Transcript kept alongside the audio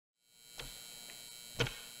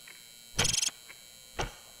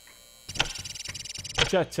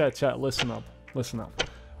Chat, listen up.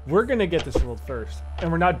 We're gonna get this world first,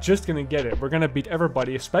 and we're not just gonna get it. We're gonna beat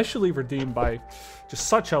everybody, especially Redeemed, by just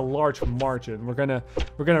such a large margin. We're gonna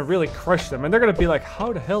really crush them, and they're gonna be like,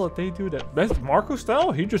 "How the hell did they do that?" That's Marco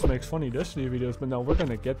style. He just makes funny Destiny videos, but no, we're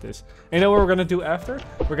gonna get this. And you know what we're gonna do after?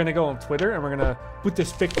 We're gonna go on Twitter and we're gonna put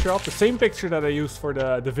this picture up, the same picture that I used for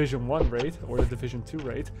the Division 1 raid or the Division 2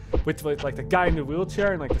 raid, with like the guy in the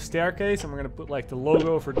wheelchair and like the staircase, and we're gonna put like the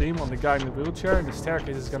logo of Redeem on the guy in the wheelchair, and the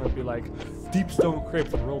staircase is gonna be like Deepstone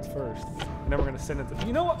Crypt world first. And then we're gonna send it to,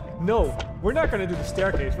 you know what? No, we're not gonna do the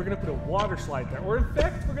staircase. We're gonna put a water slide there. Or in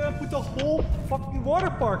fact, we're gonna put the whole fucking water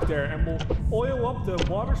park there, and we'll oil up the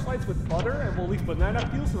water slides with butter, and we'll leave banana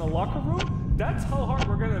peels in the locker room. That's how hard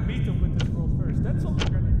we're gonna beat them with this world first. That's all we're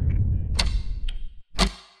gonna do.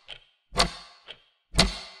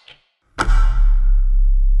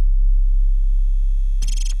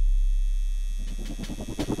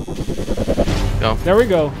 Go. There we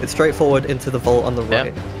go. It's straightforward into the vault on the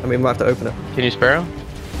right. I mean, we'll have to open it. Can you Sparrow?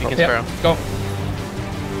 You can Sparrow. Go.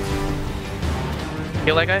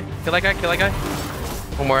 Kill that guy. Kill that guy. Kill that guy.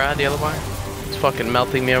 One more ad, the other bar. It's fucking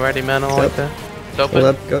melting me already, man. I don't like that. It's open.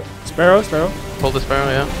 Go. Sparrow. Hold the Sparrow,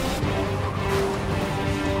 yeah.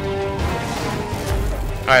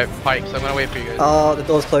 Alright, Pikes. I'm gonna wait for you guys. Oh, the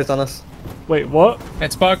door's closed on us. Wait, what?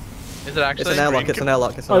 It's bugged. Is it actually? It's an airlock. It's an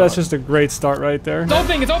airlock. Oh, that's just a great start right there. It's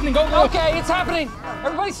opening. It's opening. Go. Okay, it's happening.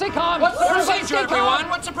 Everybody stay calm. What's the procedure, everyone?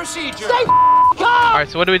 What's the procedure? Stay calm. Alright,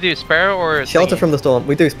 so what do we do? Sparrow or shelter thingy? from the storm?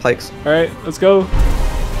 We do pikes. All right, let's go.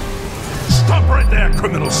 Stop right there,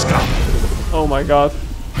 criminal scum! Oh my god.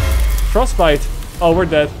 Frostbite. Oh, we're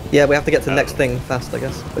dead. Yeah, we have to get to the next thing fast, I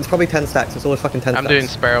guess. It's probably 10 stacks. It's always fucking 10 I'm stacks. doing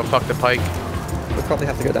Sparrow. Fuck the Pike. We'll probably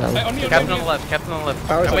have to go down. Captain on the left. Captain on the left.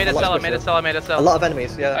 Sparrow's I made a like cell. a I made a cell. I made a cell. A lot of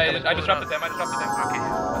enemies, yeah. I disrupted them. Okay.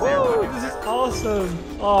 Woo, this is awesome.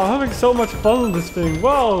 Oh, I'm having so much fun with this thing.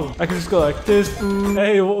 Whoa. I can just go like this.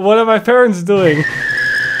 Hey, what are my parents doing?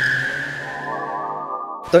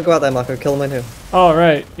 Don't go out there, Marco. Kill them in here. Oh,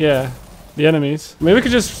 right. Yeah. The enemies. Maybe we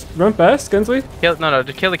could just run past, can't we? No,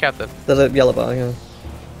 to kill the captain. There's a yellow bar, yeah.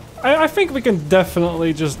 I think we can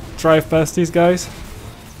definitely just drive past these guys.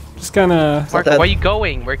 Just kinda... Marco, where are you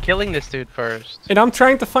going? We're killing this dude first. And I'm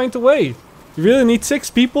trying to find a way. You really need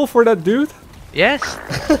 6 people for that dude? Yes.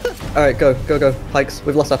 Alright, go. Pikes.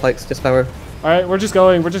 We've lost our pikes. Just Sparrow. Alright, we're just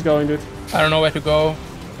going, dude. I don't know where to go.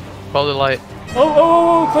 Follow the light.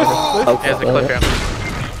 Oh, cliff. Oh, There's a cliff here.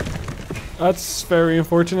 That's very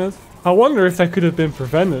unfortunate. I wonder if that could have been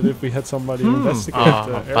prevented if we had somebody investigate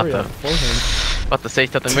the area beforehand. About to say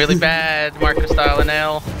something really bad, Marco style and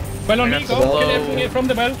L. Well, on me, go. Hello. Get everything from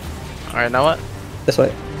the bell. Alright, now what? This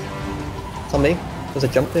way. It's on me. There's a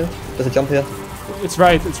jump here. It's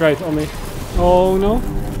right, on me. Oh no.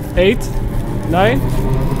 8, 9,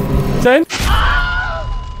 10.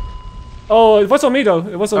 Oh, it was on me though.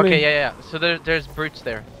 It was on me. Okay, yeah. So there's brutes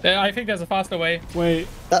there. I think there's a faster way. Wait.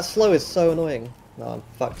 That slow is so annoying. No, I'm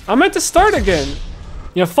fucked. I meant to start again.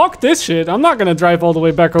 Yeah, fuck this shit. I'm not gonna drive all the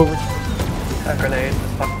way back over. That grenade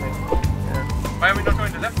just fucked me. Yeah. Why are we not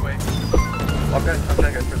going the left way? I'm gonna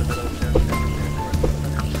go through the middle.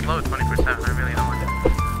 I'm slow 20%. I really don't want to.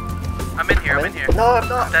 I'm in here. No, I'm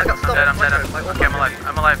not. I got stuck. I'm dead. Okay, I'm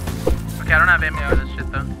alive. Okay, I don't have ammo for this shit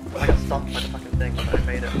though. I got stuck by the fucking thing, but I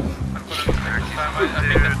made it.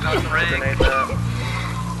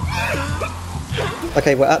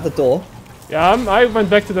 Okay, we're at the door. Yeah, I went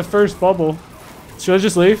back to the first bubble. Should I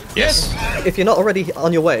just leave? Yes. If you're not already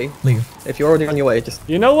on your way, leave. If you're already on your way, just...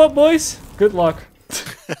 You know what, boys? Good luck.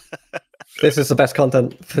 This is the best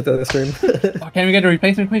content for the stream. Oh, can we get a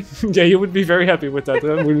replacement, quick? Yeah, you would be very happy with that,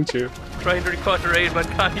 wouldn't you? Trying to record the raid, but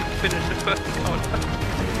can't even finish the first count.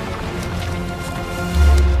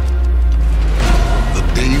 The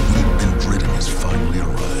day we've been dreading has finally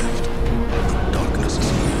arrived. The darkness is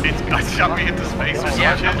here. It's got shot me into space or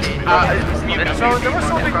Yeah, something. so there was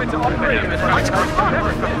something with the operator. What's going on?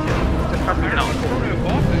 No.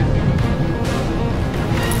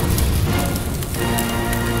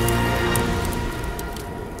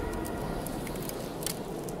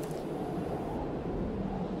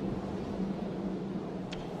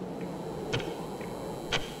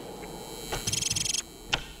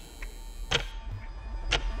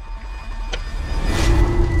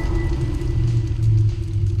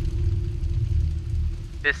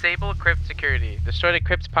 Disable Crypt security. Destroy the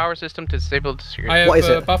Crypt's power system to disable the security. I have What is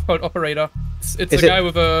a it? buff code operator. It's Is a it- guy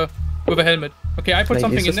with a helmet. Okay, I put Can I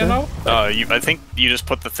something use in there this now. I think you just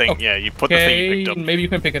put the thing. Oh, Yeah, you put the thing you Okay, picked up. maybe you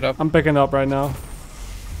can pick it up. I'm picking up right now.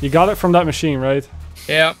 You got it from that machine, right?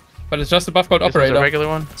 Yeah, but it's just a buff code This is operator. a regular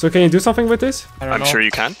one. So can you do something with this? I don't I'm know. sure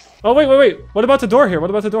you can. Oh, wait. What about the door here? What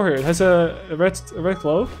about the door here? It has a red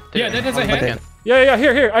glow. Yeah, that has a hand. Yeah,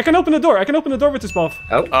 here. I can open the door. I can open the door with this buff.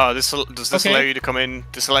 Oh, does this allow you to come in?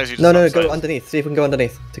 This allows you to No, swap go sides. underneath. See if we can go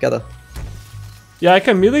underneath together. Yeah, I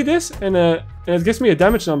can melee this, and it gives me a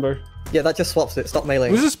damage number. Yeah, that just swaps it. Stop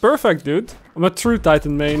meleeing. This is perfect, dude. I'm a true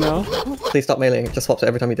Titan main now. Please stop meleeing. It just swaps it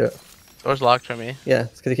every time you do it. Door's locked for me. Yeah,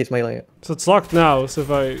 it's because he keeps meleeing it. So it's locked now, so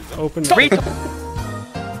if I open it...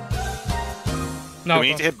 No, Do we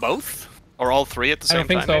need to hit both? Or all three at the I same don't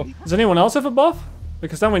think time? so. Does anyone else have a buff?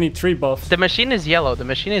 Because then we need 3 buffs. The machine is yellow. The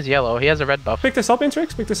machine is yellow. He has a red buff. Pick this up,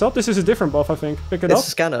 Intrix. Pick this up. This is a different buff, I think. Pick it It's up. a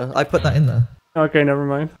scanner. I put that in there. Okay, never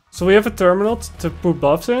mind. So we have a terminal to put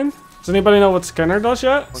buffs in. Does anybody know what scanner does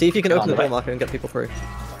yet? See if you can open the door marker and get people through.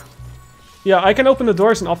 Yeah, I can open the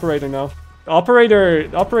doors and operator now. The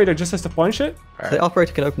operator just has to punch it. The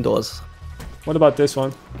operator can open doors. What about this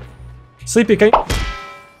one? Sleepy, can you...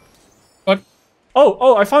 What?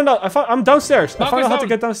 Oh, I found out. I'm downstairs. I Mark found is out how to down.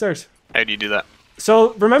 get downstairs. How do you do that?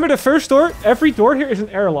 So remember the first door? Every door here is an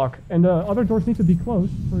airlock, and the other doors need to be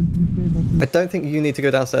closed for you to be able to... I don't think you need to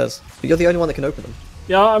go downstairs. You're the only one that can open them.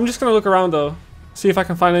 Yeah, I'm just gonna look around though. See if I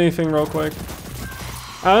can find anything real quick.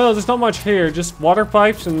 I don't know, there's not much here. Just water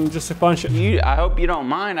pipes and just a bunch of... I hope you don't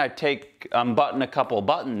mind. I take button a couple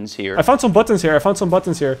buttons here. I found some buttons here.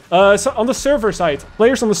 So on the server side,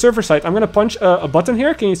 players on the server side, I'm gonna punch a button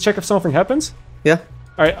here. Can you check if something happens? Yeah.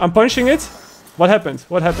 Alright, I'm punching it. What happened?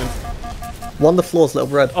 One of the floors, little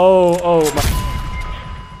red. Oh, my...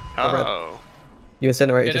 Oh. You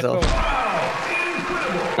incinerated Yeah, let's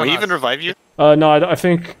yourself. go. Will he even revive you? No, I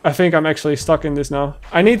think I'm actually stuck in this now.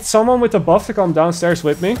 I need someone with a buff to come downstairs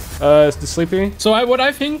with me. It's the Sleepy. So what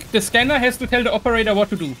I think, the scanner has to tell the operator what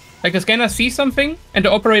to do. Like the scanner sees something and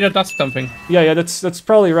the operator does something. Yeah, that's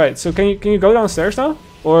probably right. So can you go downstairs now?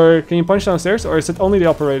 Or can you punch downstairs? Or is it only the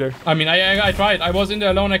operator? I mean, I tried. I was in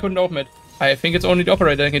there alone. I couldn't open it. I think it's only the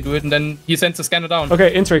operator that can do it, and then he sends the scanner down.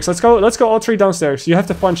 Okay, Intrix, let's go all 3 downstairs. You have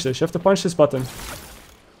to punch this. You have to punch this button.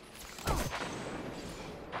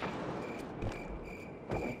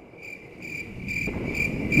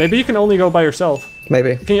 Maybe you can only go by yourself.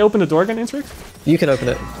 Maybe. Can you open the door again, Intrix? You can open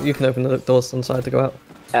it. You can open the doors on the side to go out.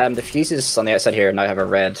 The fuses on the outside here now have a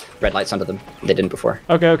red lights under them. They didn't before.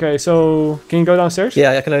 Okay, so can you go downstairs?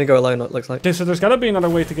 Yeah, I can only go alone, it looks like. Okay, so there's gotta be another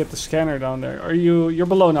way to get the scanner down there. You're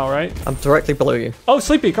below now, right? I'm directly below you. Oh,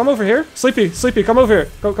 Sleepy, come over here. Sleepy, come over here.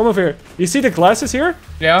 Come over here. You see the glasses here?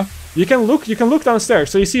 Yeah. You can look downstairs.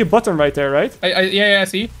 So you see a button right there, right? Yeah, I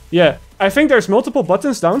see. Yeah. I think there's multiple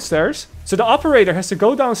buttons downstairs. So the operator has to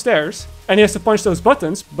go downstairs and he has to punch those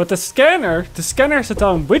buttons, but the scanner has to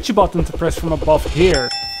tell him which button to press from above here.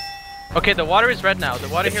 Okay, the water is red now. The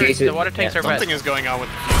water tanks are red. Something is going on with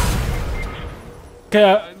the fuse.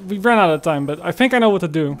 Okay, we ran out of time, but I think I know what to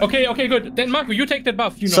do. Okay, good. Then Marco, you take that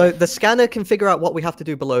buff. You know. So the scanner can figure out what we have to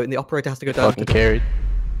do below, and the operator has to go down. Fucking carried.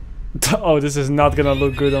 Oh, this is not gonna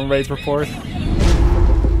look good on raid report.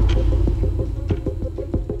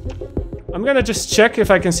 I'm gonna just check if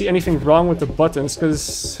I can see anything wrong with the buttons,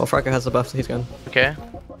 because... Well, Franco has the buff, so he's going. Okay.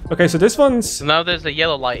 Okay, so this one's... So now there's a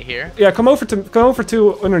yellow light here. Yeah, come over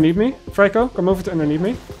to underneath me, Franco. Come over to underneath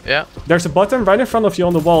me. Yeah. There's a button right in front of you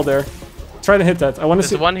on the wall there. Try to hit that. I want to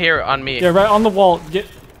see... There's one here on me. Yeah, right on the wall.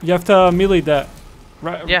 You have to melee that.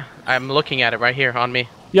 Right. Yeah, I'm looking at it right here on me.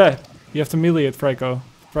 Yeah, you have to melee it, Franco.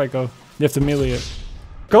 You have to melee it.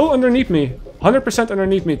 Go underneath me. 100%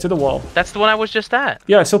 underneath me to the wall. That's the one I was just at.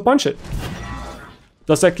 Yeah, so punch it.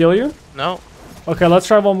 Does that kill you? No. Okay, let's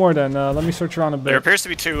try one more then. Let me search around a There bit. appears to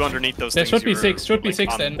be 2 underneath those There things. should be 6. Should be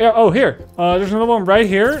 6 then. Yeah, oh, here. There's another one right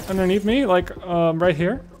here underneath me, like right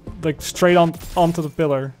here. Like straight onto the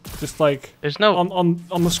pillar. Just like There's no...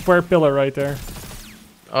 on the square pillar right there.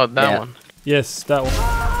 Oh, that one. Yes, that one.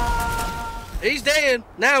 He's dead.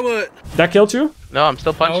 Now what? That killed you? No, I'm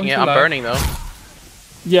still punching he's it. I'm alive. burning though.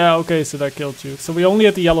 Yeah, okay, so that killed you. So we only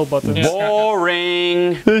had the yellow button. Yeah.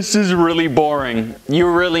 Boring. This is really boring. You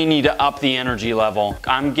really need to up the energy level.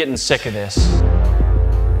 I'm getting sick of this.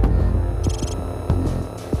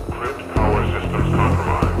 Crypt power systems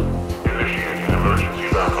compromised. Initiating emergency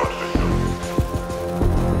backup system.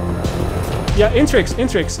 Yeah,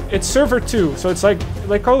 Intrix. It's server 2, so it's like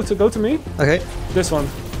go to me. Okay, This one.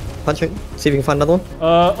 punch it. See if you can find another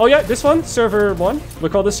one. Oh yeah, this one, server 1. We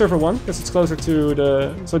call this server 1 because it's closer to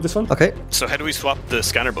the. So this one. Okay, So how do we swap the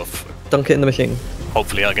scanner buff? dunk it in the machine.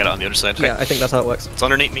 Hopefully I'll get it on the other side. Yeah, I think that's how it works. It's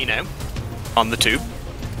underneath me now. On the tube.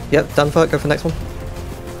 Yep, done for it. Go for the next one.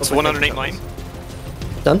 It's one underneath mine.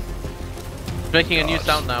 Done. Making a new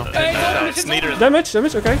sound now. It's neither. Damage.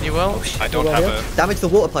 Okay. You will? I don't have a. Damage the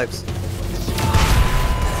water pipes.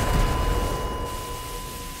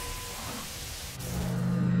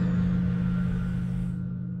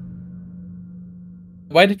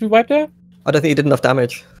 Why did we wipe there? I don't think he did enough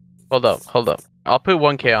damage. Hold up. I'll put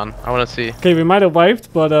 1k on. I want to see. Okay, we might have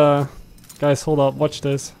wiped, but guys, hold up. Watch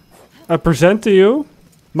this. I present to you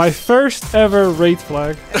my first ever raid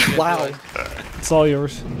flag. Wow. It's all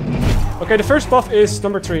yours. Okay, the first buff is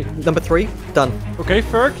number 3. Number 3, done. Okay,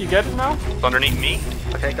 Ferg, you get it now? It's underneath me.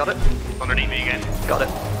 Okay, got it. It's underneath me again. Got it.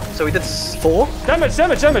 So we did 4. Damage.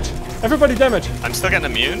 Everybody damage. I'm still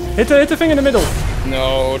getting immune. Hit the thing in the middle.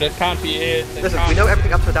 No, that can't be it. Listen, we know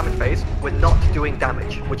everything up to the damage phase. We're not doing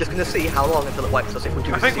damage. We're just going to see how long until it wipes us. If we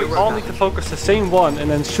do I think we 0 all damage. need to focus the same one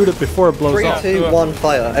and then shoot it before it blows 3, up. 2, 1,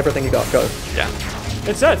 fire. Everything you got, go. Yeah.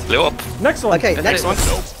 It's set. Blew up. Next one. Okay, next one.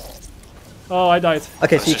 Nope. Oh, I died.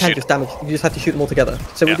 Okay, so you just can't shoot. just damage. You just have to shoot them all together.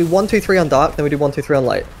 So Yeah. we do 1, 2, 3 on dark, then we do 1, 2, 3 on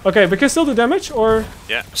light. Okay, we can still do damage, or...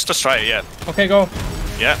 Yeah. Just try it. Yeah. Okay, go.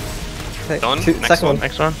 Yeah. Okay, Done. shoot, Next second one. one.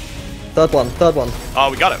 Next one. Third one. Oh,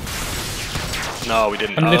 we got it. No, we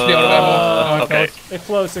didn't. I'm literally out of ammo. No, okay. It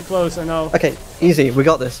closed, I know. Okay, easy. We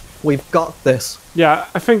got this. We've got this. Yeah,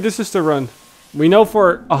 I think this is the run. We know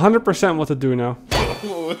for 100% what to do now.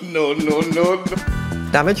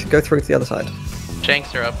 Damage, go through to the other side.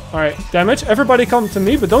 Shanks are up. Alright, damage. Everybody come to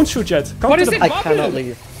me, but don't shoot yet. Come What to is the... it? I Bubble. cannot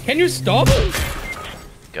leave. Can you stop?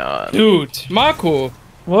 God. Dude, Marco,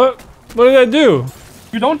 What? What did I do?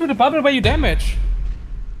 you don't do the bubble where you damage.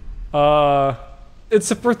 It's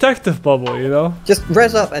a protective bubble, you know? Just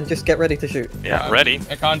res up and just get ready to shoot. Yeah. Ready.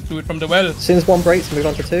 I can't do it from the well. As soon as one breaks, move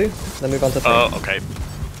on to 2, then move on to 3. Oh, okay.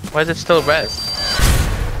 Why is it still red?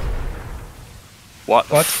 What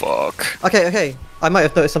the fuck? Okay. I might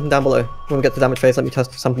have noticed something down below. When we get to damage phase, let me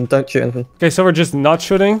test something. Don't shoot anything. Okay, so we're just not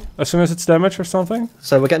shooting as soon as it's damage or something?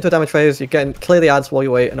 So we're getting to a damage phase. You can clear the ads while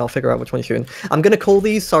you wait, and I'll figure out which one you're shooting. I'm gonna call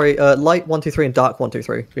these, light 1, 2, 3 and dark 1, 2,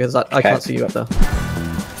 3 because I can't see you up there.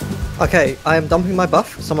 Okay, I am dumping my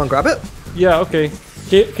buff. Someone grab it. Yeah, okay.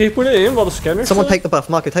 Can you put it in while the scanner? Someone take the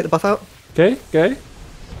buff. Marco, take the buff out. Okay. I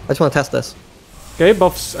just want to test this. Okay,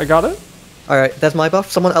 buffs, I got it. Alright, there's my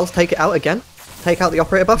buff. Someone else take it out again. Take out the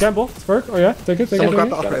operator buff. Gamble, it's work. Oh yeah, take it. Someone grab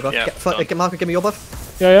the operator buff. Yeah, Get Marco, give me your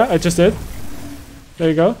buff. Yeah, I just did. There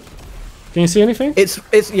you go. Can you see anything? It's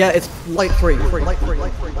light 3. Light 3.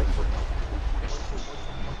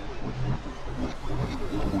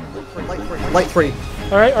 Light 3.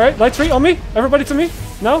 Alright, light 3 on me. Everybody to me.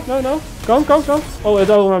 No. Come. Oh,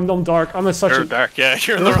 I'm dark. I'm in such You're a... dark. Yeah,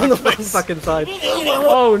 you're in the On wrong the place. fucking side.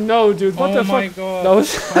 Oh no, dude. What the Oh my fuck? god. That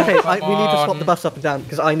was... Okay, we need to swap on. the buffs up and down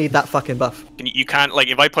because I need that fucking buff. You can't, like,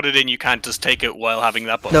 if I put it in, you can't just take it while having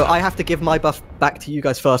that buff. No, I have to give my buff back to you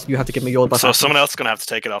guys first. You have to give me your buff. So after. someone else is gonna have to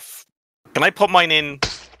take it off. Can I put mine in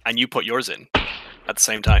and you put yours in at the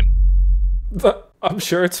same time? I'm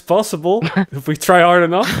sure it's possible if we try hard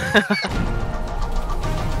enough.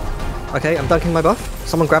 Okay, I'm dunking my buff.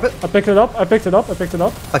 Someone grab it. I picked it up.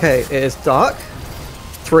 Okay, it is dark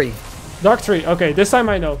 3. Dark 3. Okay, this time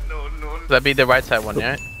I know. That'd be the right side one,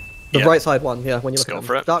 right? The Yeah. right side one, yeah, when you Let's look go at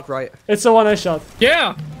for them. it. Dark right. It's the one I shot.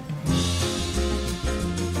 Yeah.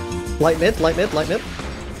 Light mid.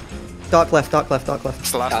 Dark left.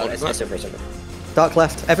 It's the last Oh, one, it's isn't it? super. Dark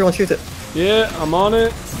left. Everyone shoot it. Yeah, I'm on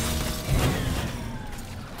it.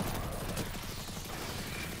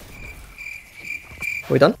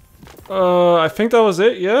 Are we done? I think that was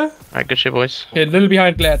it, yeah? Alright, good shit, boys. Okay, a little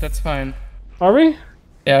behind Glad, that's fine. Are we?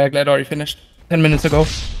 Yeah, Glad already finished 10 minutes ago.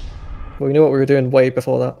 Well, we knew what we were doing way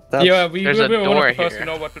before that. That's Yeah, we There's were a one of door the first here.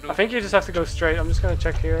 to know what to do. I think you just have to go straight. I'm just gonna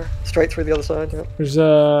check here. straight through the other side, yeah. There's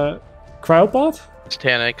a cryopod. It's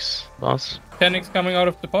Tanix, boss. Panics coming out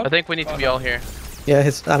of the pot. I think we need to be all here. Yeah,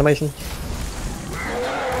 his animation.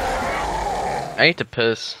 I need to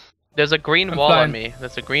piss. There's a green I'm wall fine. on me.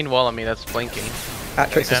 There's a green wall on me that's blinking.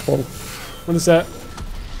 Atrix Okay. is spawned. What is that?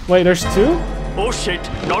 Wait, there's 2? Oh shit,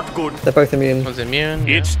 not good. They're both immune. One's immune.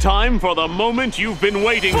 Yeah. It's time for the moment you've been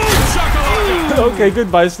waiting. Okay,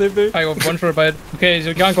 goodbye, Snippy. I got one for a bite. Okay, so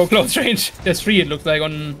you can't go close range. There's 3, it looks like,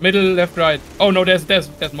 on middle, left, right. Oh no,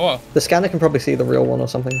 there's more. The scanner can probably see the real one or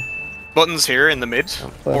something. Buttons here in the mid,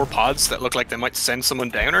 Where? or pods that look like they might send someone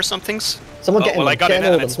down or somethings. Someone get in well, I them. got Get in in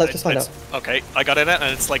all it of and them. Let's just find out. Okay, I got in it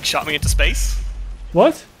and it's like shot me into space.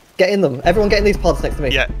 What? Get in them. Everyone get in these pods next to me.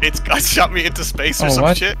 Yeah, it's shot me into space or Oh, some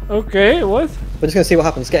what? shit. Okay, what? We're just gonna see what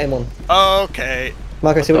happens. Get in one. Okay.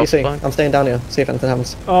 Marco, see what you see. fuck? I'm staying down here. See if anything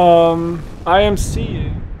happens. I am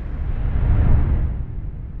seeing.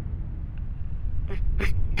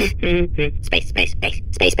 Space,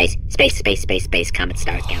 comet,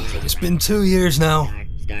 stars, galaxy. It's been 2 years now.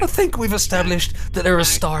 I think we've established that there are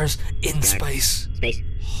stars in space. Space.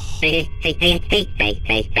 Hey,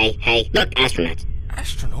 look, astronauts.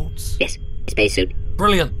 Astronauts? Yes, spacesuit.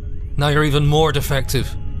 Brilliant. Now you're even more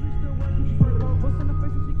defective.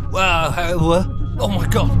 Wow, what? Oh my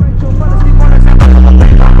god.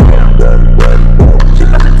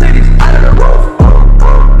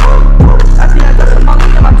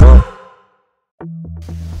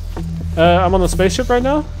 I'm on the spaceship right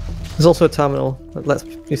now. There's also a terminal that lets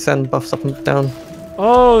you send buffs up and down.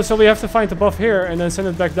 Oh, so we have to find the buff here and then send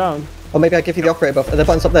it back down. Or maybe I give you the operator buff. The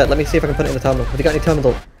button's up there. Let me see if I can put it in the terminal. Have you got any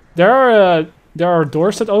terminal? There are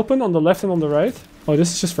doors that open on the left and on the right. Oh,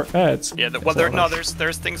 this is just for ads. Yeah, well,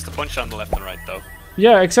 there's things to punch on the left and right though.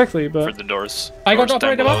 Yeah, exactly, but For the doors. I got doors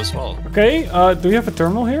down operator below buff. as well. okay. Do we have a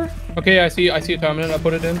terminal here? Okay, I see a terminal. I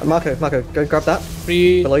put it in. Marco, go grab that.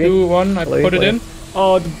 3, Below you. 2, 1. I put it in.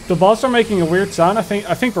 Oh, the bots are making a weird sound. I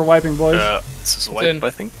think we're wiping, boys. This is wipe, I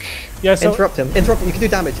think. Yeah, so Interrupt him. Interrupt him. You can do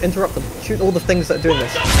damage. Interrupt them. Shoot all the things that are doing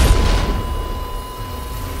this.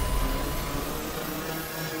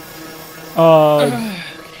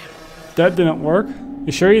 that didn't work.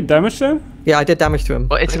 You sure you damaged him? Yeah, I did damage to him.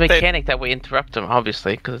 Well, it's a mechanic that we interrupt them,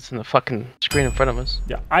 obviously, because it's in the fucking screen in front of us.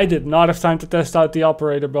 Yeah, I did not have time to test out the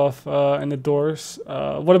operator buff and the doors.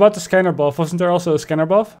 What about the scanner buff? Wasn't there also a scanner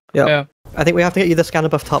buff? Yeah. I think we have to get you the scanner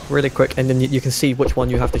buff up really quick, and then you can see which one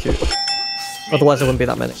you have to shoot. Otherwise, there wouldn't be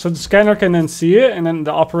that many. So the scanner can then see it, and then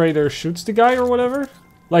the operator shoots the guy or whatever.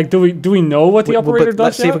 Like, do we know what the operator does?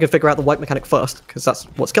 Let's see if we can figure out the wipe mechanic first, because that's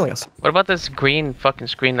what's killing us. What about this green fucking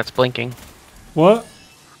screen that's blinking? What?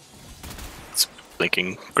 It's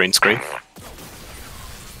blinking green screen.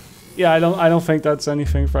 Yeah, I don't think that's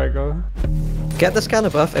anything, Franco. Get the scanner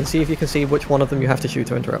buff and see if you can see which one of them you have to shoot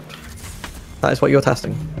to interrupt. That is what you're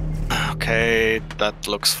testing. Okay, that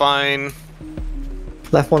looks fine.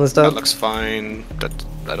 Left one is dead. That looks fine. That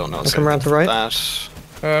I don't know. I'll come around to right.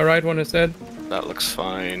 That Right one is dead. that looks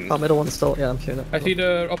fine. Oh, middle one's still. Yeah, I'm shooting it. I see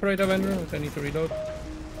the operator vendor, which I need to reload.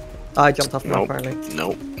 I jumped off the map Nope. apparently.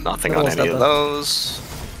 Nope. Nothing Middle on one's any dead of though. those.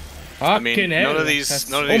 I mean, Fucking hell. none of these That's-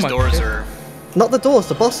 none of oh these my doors God. are. Not the doors,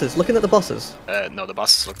 the bosses. Looking at the bosses. No, the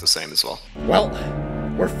buses look the same as well. Well,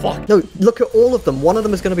 we're fucked. No, look at all of them. One of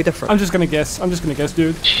them is going to be different. I'm just gonna guess,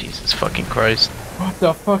 dude. Jesus fucking Christ. What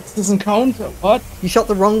the fuck? This doesn't count? What? You shot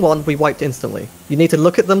the wrong one, we wiped instantly. You need to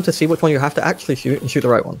look at them to see which one you have to actually shoot and shoot the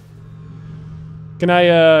right one. Can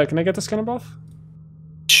I get the scanner buff?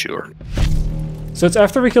 Sure. So it's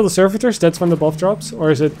after we kill the servitors, that's when the buff drops,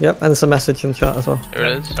 or is it? Yep, and there's a message in chat as well. There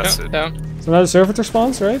it is. That's it. Yeah. So now the servitor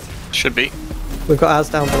spawns, right? Should be. We've got Az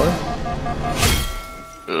down below.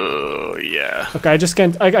 Yeah. Okay, I just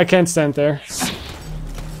can't. I can't stand there.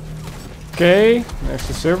 Okay, there's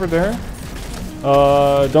the server there.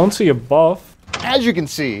 Don't see a buff. As you can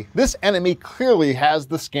see, this enemy clearly has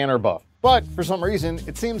the scanner buff. But for some reason,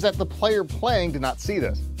 it seems that the player playing did not see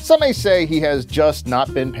this. Some may say he has just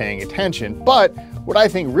not been paying attention, but what I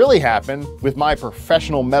think really happened with my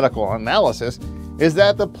professional medical analysis is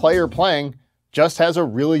that the player playing just has a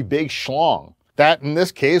really big schlong. That in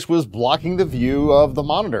this case was blocking the view of the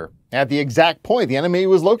monitor at the exact point the enemy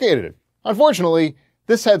was located. Unfortunately,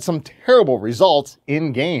 this had some terrible results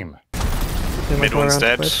in game. Mid one's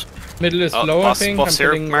dead. Middle is low, I think. Boss I'm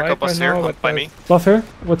here, putting Marco, right boss right here, now, up by but me. Buff here?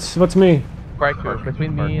 What's me? Right here,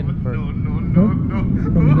 between me and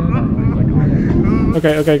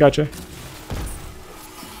Okay, gotcha.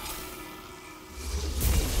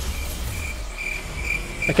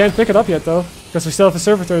 I can't pick it up yet though, because we still have a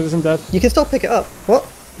servitor that isn't dead. You can still pick it up. What?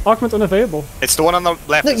 Augment unavailable. It's the one on the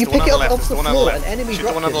left. No, it's you the one pick on it the up left. off It's the the one on the floor, left. an enemy Shoot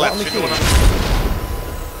the one on the dropped left. it, Shoot the not one on on the the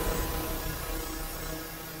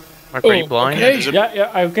Mark, are you blind? Okay.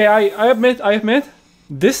 Yeah, okay, I admit,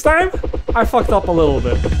 this time, I fucked up a little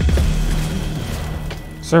bit.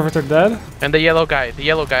 Servitor dead. And the yellow guy,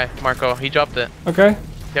 Marco, he dropped it. Okay.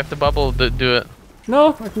 You have to bubble to do it.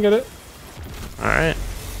 No, I can get it. Alright.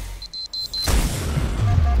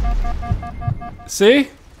 See?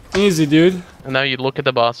 Easy, dude. And now you look at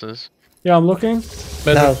the bosses. Yeah, I'm looking.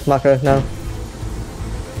 No, Marco, no.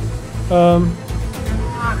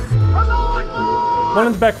 One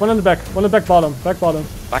in the back, one in the back bottom, back bottom.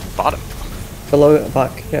 Back bottom. Below,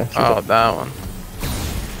 back, yeah. Oh, that one.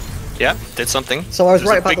 Yeah, did something. So I was There's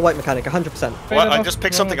right a about big- the white mechanic, 100%. What? I just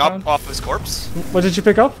picked something up off his corpse. What did you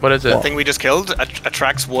pick up? What is it? The thing we just killed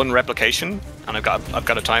attracts one replication, and I've got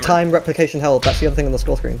a timer. Time replication held, that's the other thing on the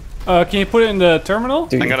score screen. Can you put it in the terminal?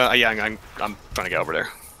 Dude. I'm trying to get over there.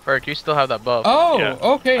 Ferg, you still have that buff. Oh, Yeah.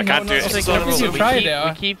 okay. I can't do it. Okay, It's so not we really- can try we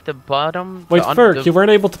there. keep the bottom. Wait, Ferg, the you weren't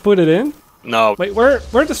able to put it in? No, Wait, where'd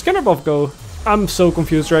the scanner buff go? I'm so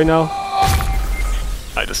confused right now.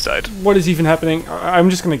 I just died. What is even happening? I'm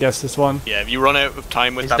just gonna guess this one. Yeah, if you run out of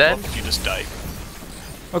time with He's that dead? buff, you just die.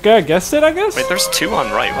 Okay, I guessed it, I guess? Wait, there's two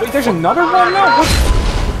on right. What Wait, the there's fuck? another one now? What?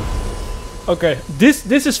 Okay, this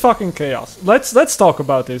is fucking chaos. Let's talk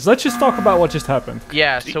about this. Let's just talk about what just happened.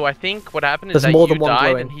 Yeah, so I think what happened is There's that more you than one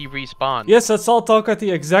died glowing. and he respawned. Yes, let's all talk at the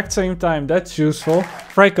exact same time. That's useful.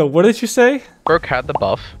 Franco, what did you say? Burke had the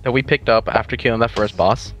buff that we picked up after killing that first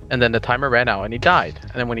boss, and then the timer ran out and he died.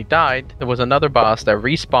 And then when he died, there was another boss that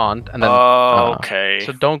respawned, and then. Okay.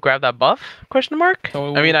 So don't grab that buff? Question mark.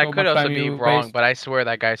 So I mean, I how could much also time be you wrong, waste? but I swear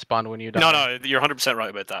that guy spawned when you died. No, you're 100% right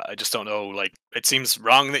about that. I just don't know. Like, it seems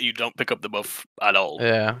wrong that you don't pick up the buff at all.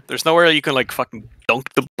 Yeah. There's nowhere you can like fucking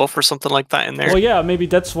dunk the buff or something like that in there. Well, yeah, maybe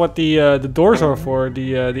that's what the doors are for.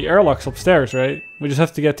 The airlocks upstairs, right? We just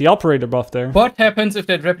have to get the operator buff there. What happens if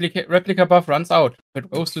that replica buff runs out? It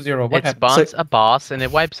goes to 0. What It happens? spawns a boss and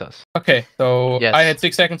it wipes us. Okay, so Yes. I had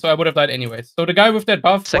 6 seconds, so I would have died anyways. So the guy with that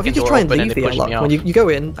buff. What if you Second just door try and open leave and the it pushed me airlock? off. When you go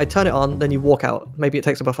in, I turn it on, then you walk out. Maybe it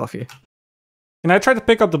takes a buff off you. Can I try to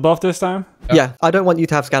pick up the buff this time? Yeah, I don't want you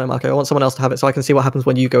to have scanner, Marco. I want someone else to have it so I can see what happens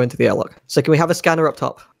when you go into the airlock. So can we have a scanner up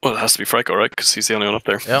top? Well, it has to be Franco, right? Because he's the only one up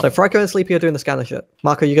there. Yep. So Franco and Sleepy are doing the scanner shit.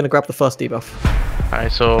 Marco, you're going to grab the first debuff.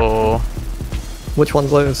 Alright, so Which one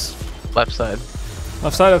glows? left side.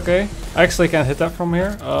 Left side, okay. I actually can't hit that from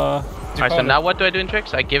here. Alright, so now what do I do in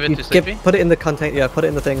tricks? I give it to Sleepy? Put it in the container. Yeah, put it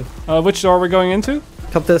in the thing. Which door are we going into?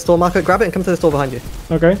 Come to this door, Marco. Grab it and come to this door behind you.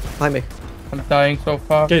 Okay. Behind me. I'm dying so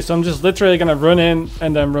far. Okay, so I'm just literally gonna run in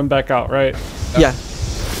and then run back out, right? Yeah.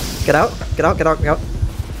 Get out. Get out. Get out. Get out.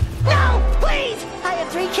 No, please! I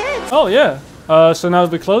have 3 kids! Oh, yeah. So now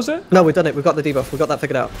we close it? No, we've done it. We've got the debuff. We've got that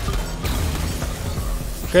figured out.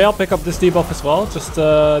 Okay, I'll pick up this debuff as well. Just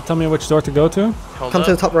tell me which door to go to. Come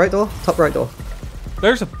to the top right door. Top right door.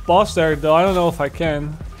 There's a boss there, though. I don't know if I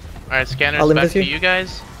can. Alright, scanner's I'll back invis to you. you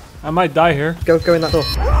guys. I might die here. Go in that door.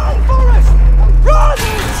 Run, Forrest! Run!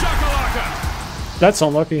 That's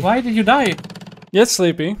unlucky. Why did you die? Yes,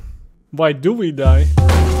 Sleepy. Why do we die?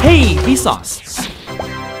 Hey, Vsauce!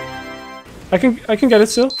 I can get it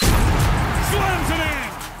still.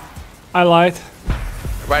 I lied.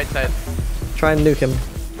 Right side. Try and nuke him.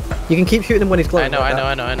 You can keep shooting him when he's glowing. I like know,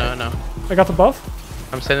 that. I know. I got the buff.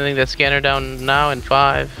 I'm sending the scanner down now in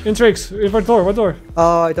 5. Intrigues. What door? What door?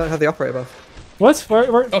 Oh, I don't have the operator buff. What? Where?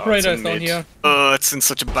 Operator It's is down mid. here. It's in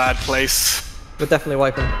such a bad place. We're definitely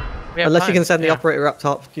wiping. We have Unless you time, can send the yeah. operator up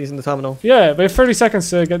top using the terminal. Yeah, we have 30 seconds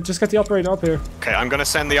to just get the operator up here. Okay, I'm gonna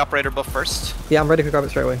send the operator buff first. Yeah, I'm ready to grab it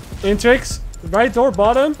straight away. Intrigues. Right door,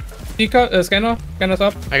 bottom. Scanner. Scanner's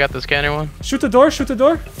up. I got the scanner one. Shoot the door. Shoot the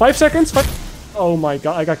door. 5 seconds. Oh my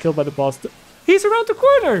god, I got killed by the boss. He's around the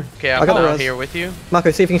corner. Okay, I I'm got the now res. here with you. Marco,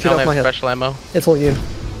 see if you I can shoot don't off my have head. special ammo. It's all you.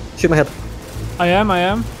 Shoot my head. I am.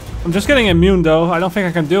 I'm just getting immune though. I don't think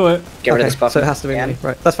I can do it. Get rid of Okay, this buff. so it has to be me.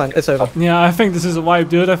 Right, that's fine. It's over. Yeah, I think this is a wipe,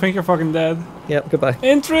 dude. I think you're fucking dead. Yep, goodbye.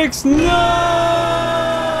 Intrigues, no!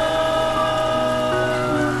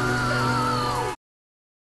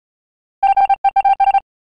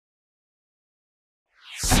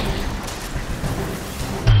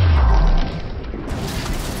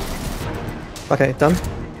 Okay, done.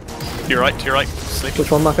 To your right. Sleep. Which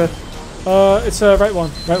one, Marco? It's right one.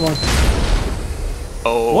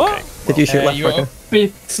 Oh, What? okay. Did you shoot left, You're Marco? a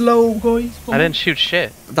bit slow, guys. I didn't shoot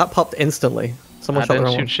shit. That popped instantly. Someone I shot the didn't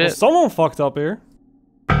wrong shoot one. shit. Someone fucked up here.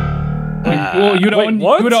 You're the wait, only,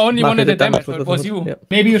 what? you're the only one Marco that did did damage damage, so with it the was damage. you. Yep.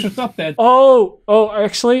 Maybe you should stop that. Oh,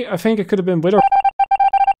 actually, I think it could have been Widow.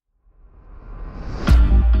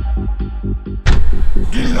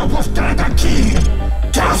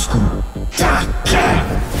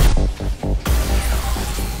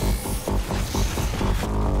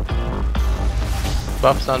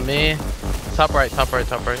 Buffs on me. Top right.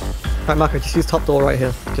 Alright, Marco, just use top door right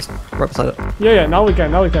here. Just right beside it. Yeah, now we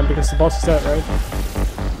can, because the boss is dead, right?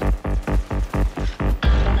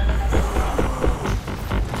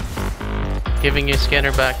 Giving you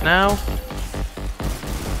scanner back now.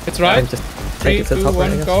 It's right. And just take 3, it to the 2, top right, I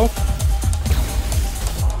 1, guess. go.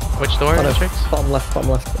 Which door? Oh, no, Tricks? bottom left,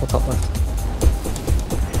 or top left.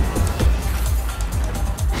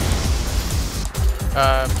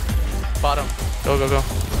 Bottom. Go.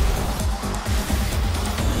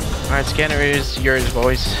 Alright, scanner is yours,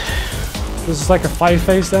 boys. This is like a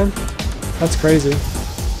 5-phase then? That's crazy.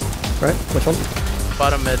 Right, which one?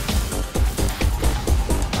 Bottom mid.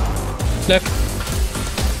 Left.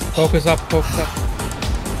 Focus up.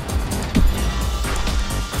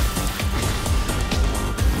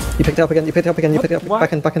 You picked it up again, you picked it up. What?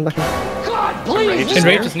 Back in. God, please!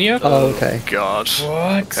 Enrage is near. Oh, okay. God.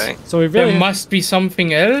 What? Okay. So we really, There must be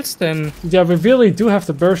something else then. yeah, we really do have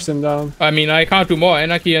to burst him down. I mean, I can't do more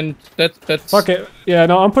anarchy, and that's. Fuck it. Yeah,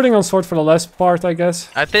 no, I'm putting on sword for the last part, I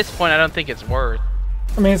guess. At this point, I don't think it's worth.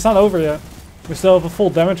 I mean, it's not over yet. We still have a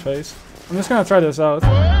full damage phase. I'm just gonna try this out.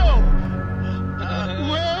 Well.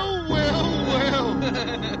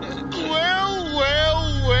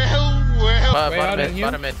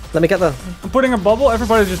 Bottom mid. Let me get there. I'm putting a bubble.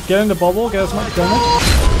 Everybody just get in the bubble. Get as much damage.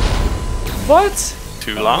 What?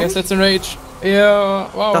 Too long? Yes, it's enrage.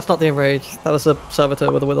 Yeah, wow. That's not the enrage. That was a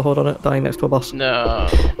servitor with a wither horde on it, dying next to a boss. No.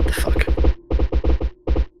 The fuck?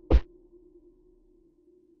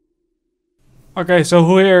 Okay, so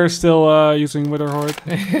who here is still using Wither Horde?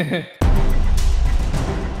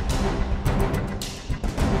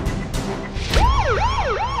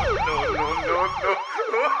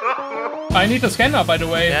 I need the scanner, by the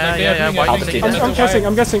way. Yeah.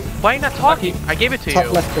 I'm guessing. Why are you not talking? I gave it to Top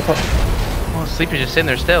you. left, the top. Oh, Sleepy's just sitting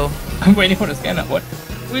there still. I'm waiting for the scanner. What?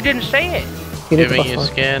 We didn't say it. You need the Giving you a buff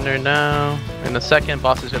scanner now. In a second,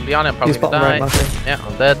 boss is gonna be on it. I'm probably Use gonna bottom die. right, Matthew. Yeah,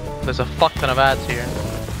 I'm dead. There's a fuck ton of ads here.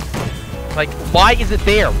 Like, why is it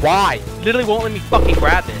there? Why? Literally won't let me fucking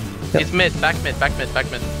grab it. Yep. It's mid, back mid.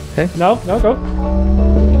 Okay. No, go.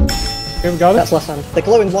 Okay, we got it. That's last hand. They're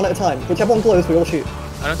glowing one at a time. Whichever one glows, we all shoot.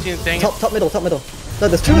 I don't see anything. Top middle. No,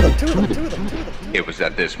 there's two of them. It was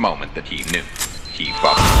at this moment that he knew. He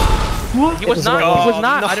fucked. What? He was not. No.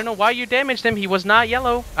 I don't know why you damaged him. He was not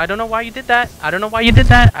yellow. I don't know why you did that. I did not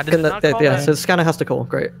call Yeah, that. so the scanner has to call.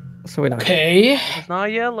 Great. So we know. Okay. It's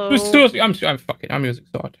not yellow. I'm using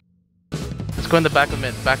sword. Let's go in the back of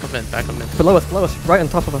mid. Below us, right on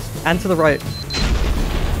top of us, and to the right.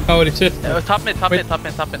 Holy shit. Top mid. I mean, out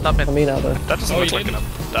there. That doesn't look like enough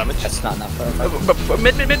damage. That's not enough.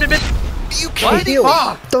 Mid. You Heal.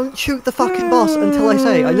 Don't shoot the fucking boss until I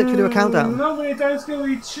say. I literally do a countdown. How many times can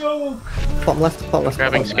we choke? Bottom left. I'm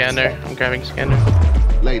grabbing scanner.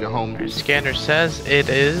 Later, home. Scanner says it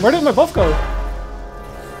is. Where did my buff go?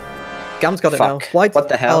 Gam's got it Fuck. now. Why? What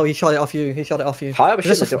the hell? Oh, he shot it off you. How we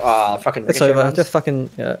should fucking. It's over. Just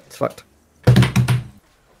fucking. Yeah, it's fucked.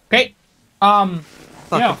 Okay. Fuck.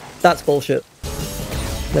 Yeah. That's bullshit.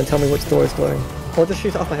 Then tell me which door is glowing. Or just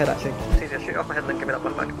shoot it off my head, actually. It's easier. Shoot it off my head and then give me that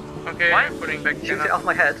buff back. Okay. I'm putting back. Shoot it off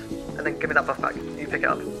my head and then give me that buff back. You pick it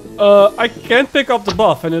up. I can't pick up the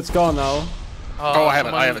buff and it's gone now. Oh, I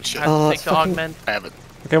have it. Shit. Take the augment. I have it.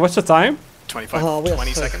 Okay, what's the time? 25,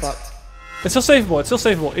 20 seconds. Fucked. It's still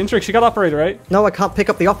savable. Intrix, you got operator, right? No, I can't pick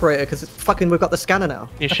up the operator because it's fucking. We've got the scanner now.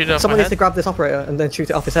 You shoot it off Someone my needs to grab this operator and then shoot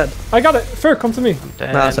it off his head. I got it. Fair, come to me.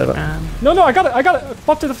 Nah, it's over. No, I got it.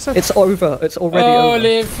 Popped it off his head. It's over. It's already over.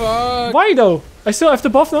 Holy fuck. Why though? I still have the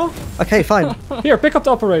buff now. Okay, fine. Here, pick up the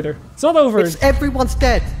operator. It's not over. Everyone's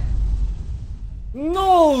dead.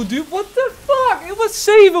 No, dude. What the fuck? It was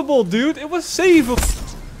savable, dude. It was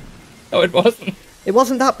savable. No, it wasn't. It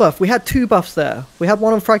wasn't that buff. We had two buffs there. We had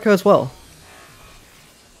one on Franco as well.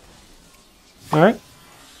 Alright.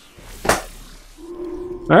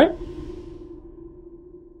 Alright.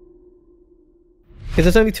 Because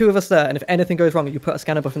there's only two of us there, and if anything goes wrong, you put a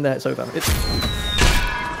scanner buff in there, it's over. What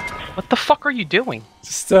the fuck are you doing?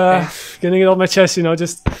 Just getting it off my chest, you know,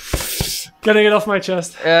 just getting it off my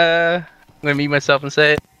chest. I'm gonna mute myself and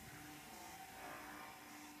say it.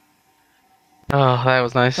 Oh, that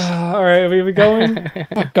was nice. Alright, are we going?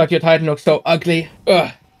 Oh god, your Titan looks so ugly. Ugh.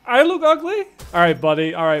 I look ugly? Alright,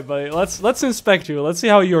 buddy. Let's inspect you. Let's see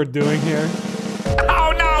how you're doing here.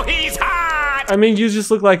 Oh no, he's hot! I mean, you just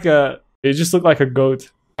look like a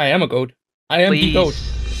goat. I am a goat. I am the goat.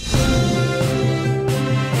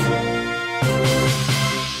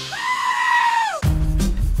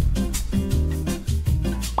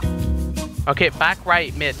 Okay, back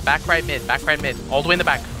right mid. All the way in the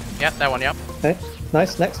back. Yep, that one, yep. Okay,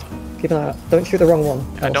 nice, next. Keep an eye out. Don't shoot the wrong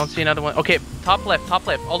one. I don't see another one. Okay, top left, all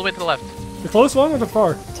the way to the left. The close one or the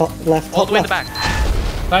far? Top left, all the way in the left.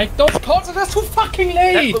 back. Like, those cards are just too fucking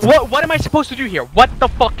late! What am I supposed to do here? What the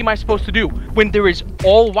fuck am I supposed to do when there is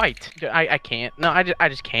all white? I can't. No, I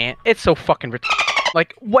just can't. It's so fucking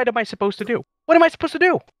like, what am I supposed to do? What am I supposed to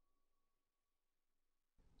do?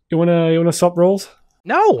 You wanna swap roles?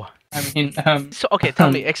 No! I mean, So, okay, tell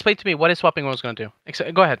me, explain to me what is swapping roles gonna do.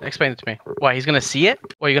 Go ahead, explain it to me. Why, he's gonna see it?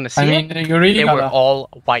 Or you're gonna see it? You're really they were all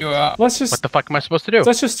white. Let's just. What the fuck am I supposed to do?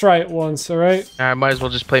 Let's just try it once, alright? I might as well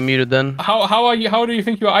just play muted then. How do you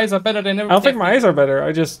think your eyes are better than everything? I don't think my eyes are better.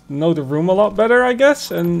 I just know the room a lot better, I guess,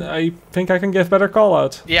 and I think I can give better call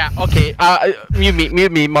out. Yeah, okay.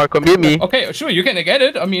 Mute me, Marco, mute me. Okay, sure, you can get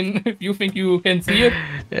it. I mean, if you think you can see it.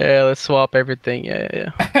 Yeah, let's swap everything.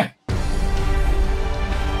 Yeah.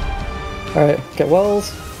 Alright, get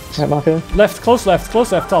wells. Alright, Marco. Left, close left, top.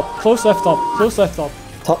 Close left, top. Close left, top.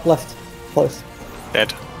 Top left, close.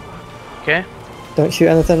 Dead. Okay. Don't shoot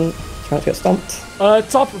anything. Try not to get stomped.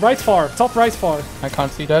 Top right far. I can't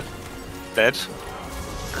see that. Dead.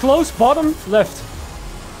 Close bottom left.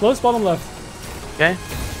 Close bottom left. Okay.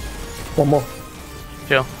 One more.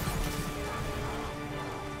 Chill.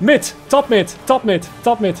 Top mid.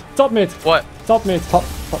 What? Top mid.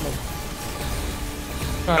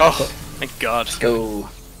 Oh, thank God. Let's go.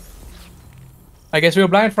 I guess we were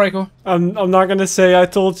blind, Franco. I'm not gonna say I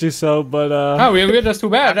told you so, but Oh, we're just too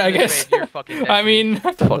bad, I guess. You're fucking dead. I mean,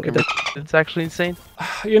 fucking. It's actually insane.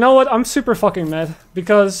 you know what? I'm super fucking mad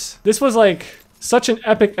because this was like such an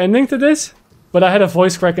epic ending to this, but I had a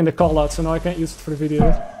voice crack in the callout, so now I can't use it for the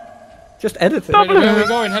video. Just edit it. where are we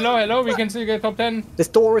going? Hello, hello. We can see the top 10. This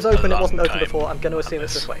door is open. It wasn't open before. I'm going to assume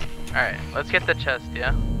it's this way. Alright, let's get the chest,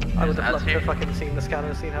 yeah? I would have That's loved to here. have fucking seen the scanner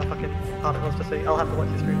and seen how fucking hard it was to see. I'll have to watch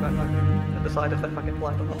the stream back and decide if they're fucking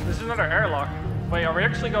blind or not. This is another airlock. Wait, are we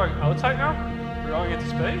actually going outside now? We're going into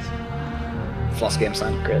space? Lost game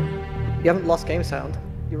sound. Great. You haven't lost game sound.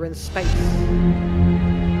 You're in space.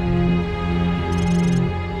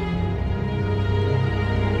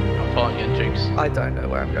 I'm following you in Jinx. I don't know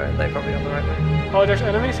where I'm going. They're probably on the right way. Oh, there's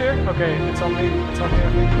enemies here? Okay, it's on me. It's on me,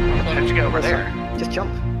 I think. How'd you get over there? Just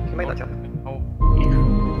jump. You can make that jump. Oh,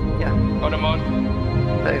 Yeah. Oh, the mode. I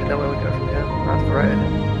don't even know where we go from here. Right to the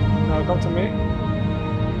right. No, come to me.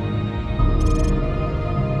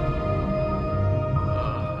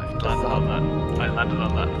 I landed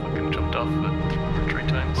on that. Fucking jumped off it 3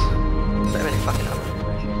 times. Don't really fucking have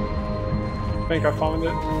information. I think I found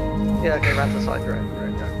it. Yeah, okay, round to the side. You're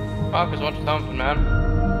right, yeah. Marcus, watch something, man.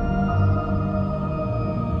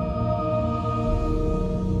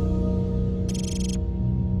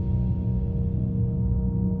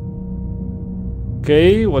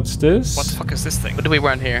 Okay, what's this? What the fuck is this thing? what do we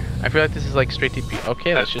run here? I feel like this is like straight TP.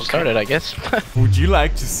 Okay, let's just start it, I guess. Would you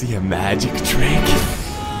like to see a magic trick?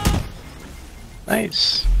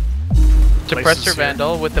 Nice. Suppressor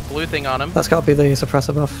Vandal with the blue thing on him. That's got to be the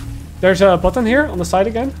suppressor buff. There's a button here on the side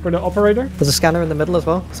again for the operator. There's a scanner in the middle as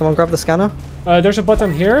well. Someone grab the scanner. There's a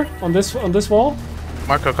button here on this wall.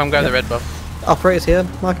 Marco, come grab the red buff. Operator's here,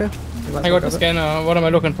 Marco. I got the scanner. What am I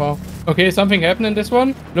looking for? Okay, something happened in this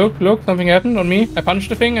one. Look, something happened on me. I punched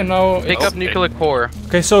the thing and now Pick up nuclear core.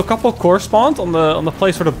 Okay, so a couple core spawned on the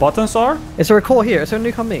place where the buttons are. Is there a core here? Is there a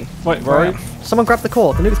nuke on me? Wait, where are you? Someone grab the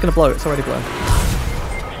core. The nuke's gonna blow. It's already blown.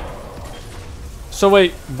 So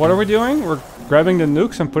wait, what are we doing? We're grabbing the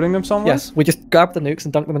nukes and putting them somewhere? Yes, we just grab the nukes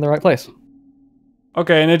and dunk them in the right place.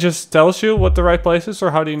 Okay, and it just tells you what the right place is,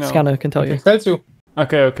 or how do you know? Scanner can tell you. tells you.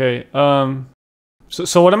 Okay.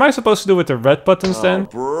 So what am I supposed to do with the red buttons then?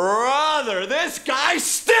 Brother, this guy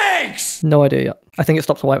stinks! No idea yet. I think it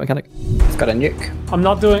stops the white mechanic. It's got a nuke. I'm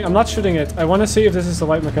not shooting it. I want to see if this is the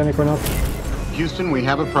white mechanic or not. Houston, we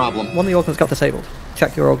have a problem. One of the augments got disabled.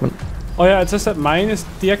 Check your augment. Oh yeah, it says that mine is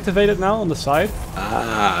deactivated now on the side.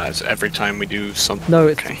 Ah, it's every time we do something. No,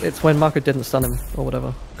 it's when Marco didn't stun him or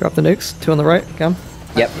whatever. Grab the nukes. 2 on the right, Cam.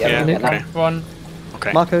 Yep. Yeah, nuke. okay. One.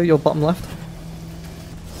 Okay. Marco, your bottom left.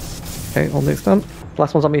 Okay, all nukes done.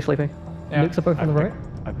 Last one's on me, Sleepy. Yeah. Nukes are both on the right.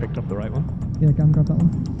 I picked up the right one. Yeah, Cam, grab that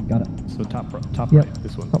one. Got it. So top Yep. right,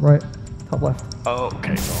 this one. Top right, top left. Oh,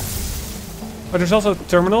 okay. But there's also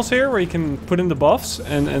terminals here where you can put in the buffs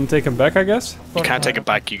and take them back, I guess. You can't take it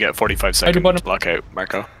back. You get 45 seconds blockout,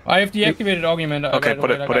 Marco. I have deactivated augment. Okay,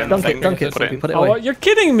 put it in the Dunk thing. it, dunk it, Put it Sleepy, in. put it Oh, away. you're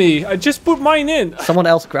kidding me! I just put mine in. Someone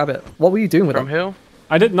else grab it. What were you doing with From it? who?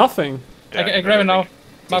 I did nothing. I grab it now.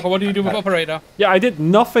 Marco, what do you do with operator? Yeah, I did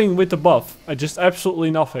nothing with the buff. I just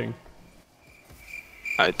absolutely nothing.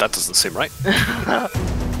 That doesn't seem right.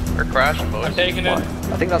 We're crashing, boys. I'm taking it.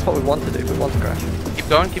 I think that's what we want to do. We want to crash. Keep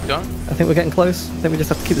going, keep going. I think we're getting close. I think we just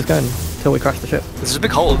have to keep this going until we crash the ship. There's a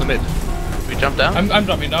big hole in the mid. We jump down? I'm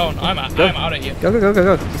jumping down. I'm out of here. Go.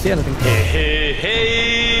 Do you see anything?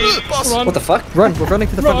 Hey, boss. What the fuck? Run. We're running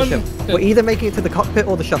to the front of the Run. ship. We're either making it to the cockpit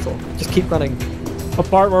or the shuttle. Just keep running. A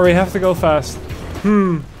part where we have to go fast.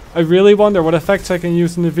 I really wonder what effects I can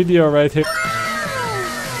use in the video right here.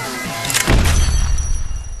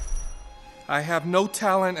 I have no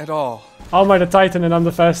talent at all. How am I the Titan and I'm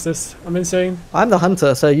the fastest? I'm insane. I'm the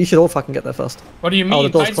hunter, so you should all fucking get there first. What do you mean? Oh, the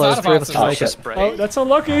door's Titan's closed. out 3 of of us us. can make it. Oh, that's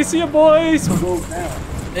unlucky. See ya, boys.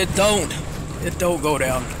 It don't. It don't go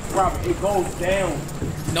down. Robert, it goes down.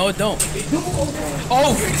 No, it don't. It do go down.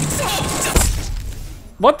 Oh!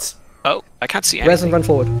 What? Oh, I can't see anything. Resin, run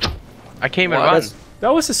forward. I came and run. That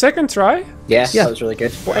was the second try? Yeah, Yeah. that was really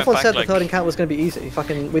good. Well, everyone said the third encounter was going to be easy.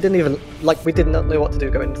 Fucking, we didn't even, we did not know what to do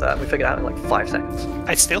going into that. We figured it out in like 5 seconds.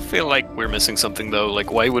 I still feel like we're missing something though.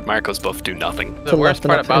 Like, why would Marco's buff do nothing? The worst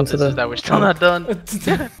part about this is that we're still not done.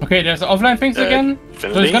 Okay, there's offline things again. So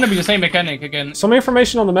it's gonna be the same mechanic again. Some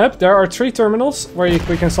information on the map. There are 3 terminals where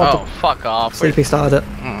we can start Oh, fuck off. Sleepy started it.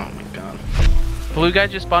 Oh my god. Blue guy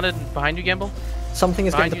just spawned behind you, Gamble? Something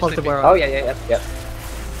is getting Behind you, deposited Sleepy. where Oh, yeah.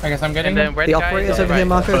 I guess I'm getting And then them. red The guy operator's is on over the here, right.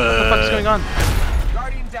 Marco. What the fuck is going on?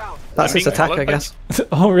 That's its attack, I guess.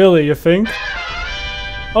 Oh, really? You think?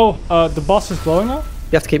 Oh, the boss is blowing up?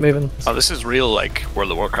 You have to keep moving. Oh, this is real, like,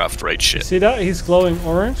 World of Warcraft raid shit. See that? He's glowing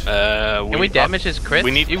orange. Can we damage his crit?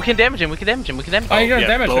 We need... You can damage him, we can damage him, we can damage him. Oh, you can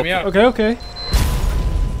damage him, yeah. Okay, okay.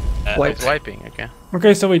 It's wiping, okay.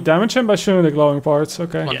 Okay, so we damage him by shooting the glowing parts,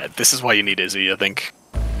 okay. Yeah, this is why you need Izzy, I think.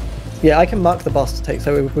 Yeah, I can mark the boss to take,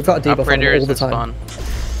 so we've got a debuff on him all the time.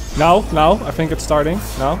 Now, I think it's starting.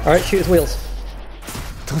 Now. Alright, shoot his wheels.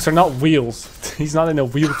 Those are not wheels. He's not in a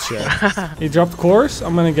wheelchair. He dropped course.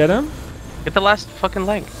 I'm gonna get him. Get the last fucking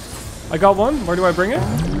leg. I got one. Where do I bring it?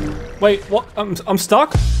 Wait, what? I'm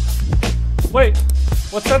stuck? Wait,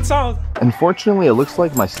 what's that sound? Unfortunately, it looks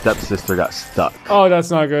like my stepsister got stuck. Oh, that's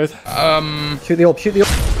not good. Shoot the orb, shoot the orb.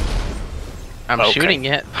 I'm shooting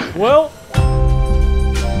it. Well...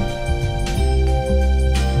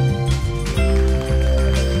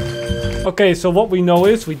 Okay, so what we know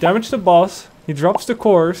is we damage the boss, he drops the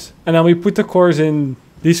cores, and then we put the cores in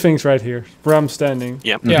these things right here, where I'm standing.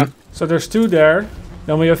 Yep. Yeah. So there's 2 there.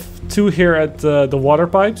 Then we have 2 here at the water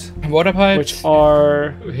pipes. Water pipes? Which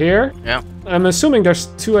are here. Yeah. I'm assuming there's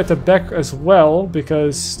 2 at the back as well,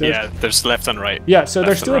 because... Yeah, there's left and right. Yeah, so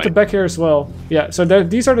there's 2 at the back here as well. Yeah, so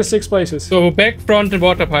these are the 6 places. So back, front, and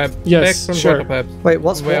water pipe. Yes, back, front, sure. water pipe. Wait,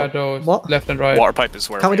 what's where are those? What? Left and right. Water pipe is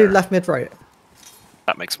where Can we do left, mid, right?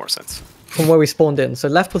 That makes more sense. From where we spawned in. So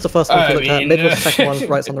left was the first one we looked at, mid was the second one,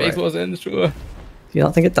 right's on the right. Base wasn't sure. Do you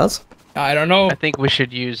not think it does? I don't know. I think we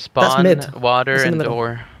should use spawn, water, and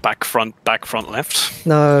door. Back, front, left.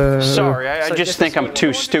 No. Sorry, I just think I'm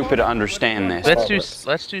too stupid to understand this.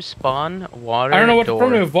 Let's do spawn, water, I don't know what door. the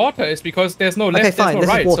problem with water is because there's no left, Okay, fine, there's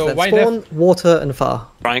no this right. is water. So why Spawn, left? water, and far.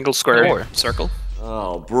 Triangle, square, circle.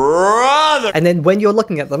 Oh, brother! And then when you're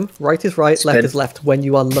looking at them, right is right, left is left when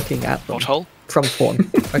you are looking at them. Hole? From spawn.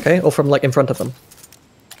 Okay? Or from like in front of them.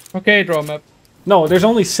 Okay, draw a map. No, there's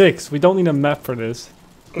only 6. We don't need a map for this.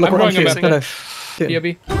 Look I'm what drawing a choosing. map.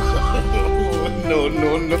 No, no.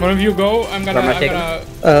 BRB. One of you go, I'm gonna...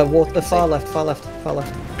 Water, far left, far left, far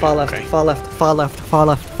left, far left, far left, far left, far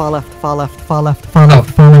left, far left, far left, far left, far left,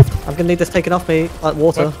 far left. I'm gonna need this taken off me, like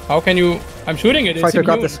water. What? How can you... I'm shooting it, Try it's to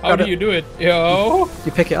grab immune. this. How Grab do it. you do it? Yo!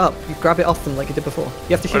 You pick it up, you grab it off them like you did before.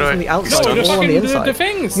 You have to shoot it from the outside, No, you're all on the inside. the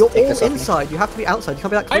things! You're all inside, you have to be outside, you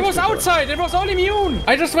can't be that close I was to each other. outside, it was all immune!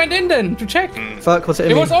 I just went in then, to check. Ferk, was it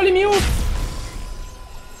It immune? was all immune!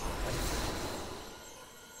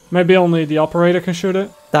 Maybe only the operator can shoot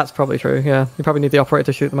it. That's probably true, yeah. You probably need the operator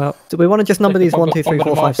to shoot them out. Do we want to just number these 1, 2, 3,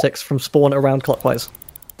 4, 5, 6 from spawn around clockwise?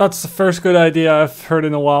 That's the first good idea I've heard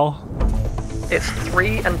in a while. It's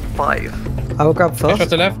 3 and 5. I will grab first. Shot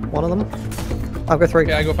the left. One of them. I'll go 3.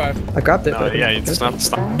 Yeah, I go 5. I grabbed it. No, but yeah, it it's not.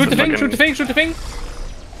 Shoot the thing, shoot the thing, shoot the thing!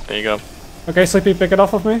 There you go. Okay, Sleepy, pick it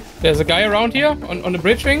off of me. There's a guy around here, on the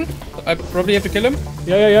bridge thing. I probably have to kill him.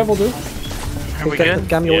 Yeah, we'll do. Are we good?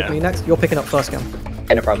 Gam, you're with me next. You're picking up first, Gam.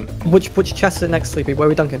 Okay, no problem. Which chest is it next, Sleepy? Where are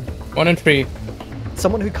we dunking? 1 and 3.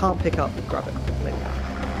 Someone who can't pick up, grab it. Maybe.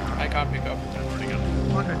 I can't pick up.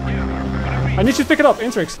 I need you to pick it up,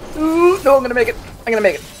 Intrix. Ooh, no, I'm gonna make it. I'm gonna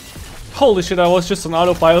make it. Holy shit, I was just on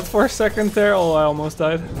autopilot for a second there. Oh, I almost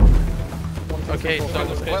died. Okay, so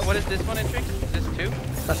what is this one, Intrix? Is this 2?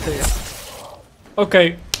 That's 2, yeah.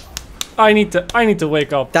 Okay, I need to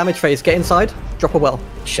wake up. Damage phase. Get inside. Drop a well.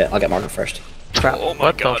 Shit, I'll get Margaret first. Crap. Oh my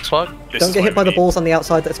What god. the fuck? This Don't is get why hit by we the need- balls on the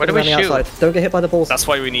outside. That's Where do going we on the shoot? outside. Don't get hit by the balls. That's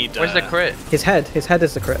why we need. Where's the crit? His head. His head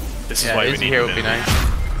is the crit. This is Yeah, why we Izzy need. here would be nice.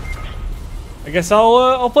 I guess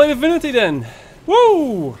I'll play Divinity then.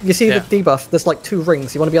 Woo! You see Yeah. the debuff? There's like 2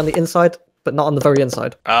 rings. You want to be on the inside, but not on the very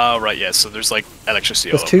inside. Oh right, yeah. So there's like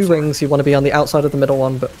electricity. There's all 2 over. rings. You want to be on the outside of the middle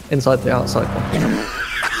one, but inside the outside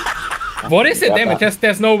one. What is it? Damn it,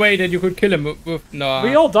 there's no way that you could kill him with... No.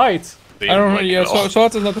 We all died. I don't know, yeah,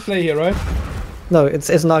 swords is not the play here, right? No, it's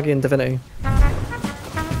Nagi and Divinity.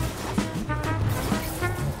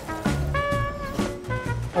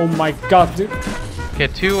 Oh my god, dude. Okay,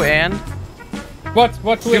 2 and... What?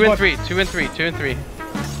 2 and 3, 2 and 3, 2 and 3.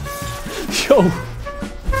 Yo.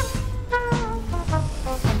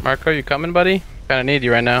 Marco, you coming, buddy? Kinda need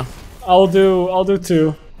you right now. I'll do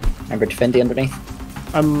 2. Remember Divinity underneath?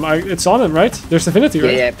 It's on it, right? There's Divinity,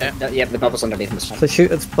 right? Yeah, the bubble's underneath him. So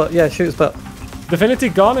shoot its butt. Yeah, shoot its butt. Divinity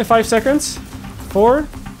gone in 5 seconds. 4,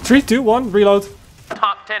 3, 2, 1, reload.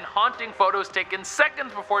 Top 10 haunting photos taken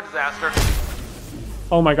seconds before disaster.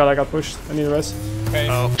 Oh my god, I got pushed. I need a rest. Okay.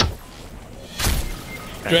 Oh.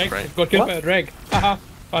 Drag, Right. got killed by a drag. Haha.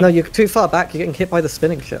 No, you're too far back. You're getting hit by the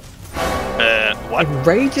spinning shit. What?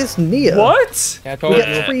 Rage is near. What? Yeah, I We told you.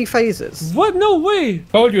 get 3 phases. What? No way.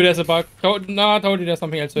 Told you there's a bug. I told you there's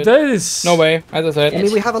something else to it. That is... No way, as I said. I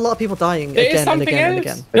mean, we have a lot of people dying There is again and something again and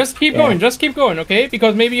else. again. Just keep going, okay?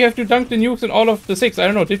 Because maybe you have to dunk the nukes in all of the 6. I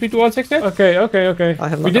don't know. Did we do all 6 yet? Okay. I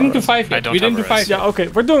have We didn't do 5 yet. We didn't do 5 yet. Yeah, okay.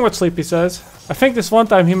 We're doing what Sleepy says. I think this one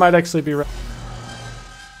time he might actually be right.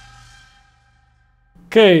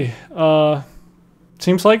 Okay,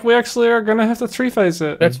 seems like we actually are gonna have to 3-phase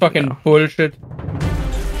it. That's fucking bullshit.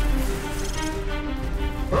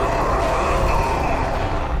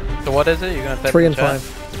 So what is it? You're gonna 3 and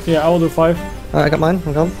 5. Yeah, I will do 5. Alright, I got mine.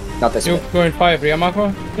 I'm gone. Not this You're one. going 5, yeah,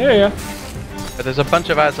 Marco? Yeah. But there's a bunch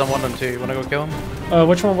of ads on 1 and 2. You wanna go kill them?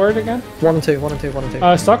 Which one word again? 1 and 2. 1 and 2. 1 and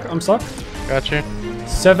 2. Stuck. I'm stuck. Gotcha.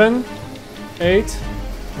 7, 8,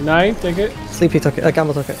 9. Take it. Sleepy took it.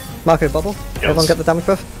 Gamble took it. Marco, bubble. Everyone get the damage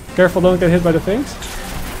buff. Careful, don't get hit by the things.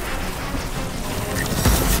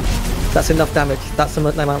 That's enough damage. That's the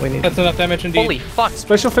amount we need. That's enough damage indeed. Holy fuck.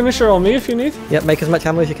 Special finisher on me if you need. Yep, make as much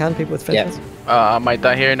ammo as you can, people with finishers. I might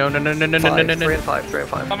die here. No. 3 and 5. 3 and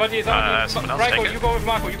 5. Somebody, someone else Ryko, take it. you go with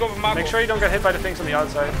Marco. You go with Marco. Make sure you don't get hit by the things on the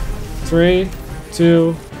outside. 3,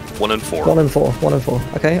 2. 1 and 4. 1 and 4. 1 and 4.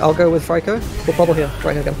 Okay, I'll go with Franco. We'll bubble here.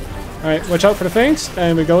 Right here again. Alright, watch out for the things,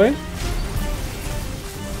 and we go in.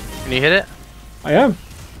 Can you hit it? I am.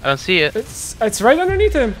 I don't see it. It's right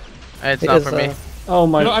underneath him. It's It not is, for me. Oh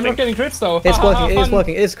my. No, I'm not getting crits though. It's working. It is Fun.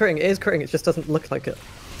 working. It is critting. It is critting. It just doesn't look like it.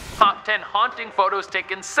 Top 10 haunting photos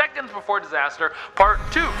taken seconds before disaster, part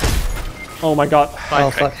 2. Oh my god. Oh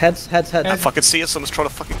fuck. Heads. I fucking see it. Someone's throwing a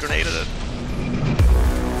fucking grenade at it.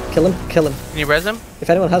 Kill him. Kill him. Can you res him? If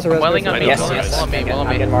anyone has a res, Welling on me. Yes, Well yes. on me. Well on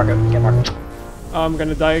me. Get Marco. Get Marco. I'm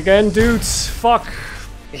gonna die again, dudes. Fuck.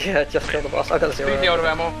 Yeah, just kill the boss. I got 0. Completely out of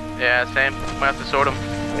ammo. Yeah, same. Might have to sort him.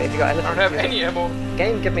 I mean, if you got anything, I don't have use it. any ammo.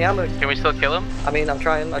 Game, give me ammo. Can we still kill him? I mean, I'm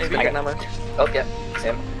trying. I just Maybe. can't get ammo. Oh, yeah.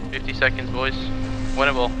 Same. 50 seconds, boys.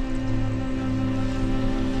 Winnable.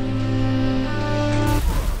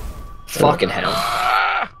 Fucking hell.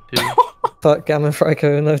 Fuck, Gammon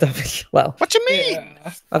Franco, no damage. Wow. What you mean?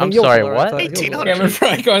 I I'm mean, you're sorry, killer, what? so you're 1800. killer. Gammon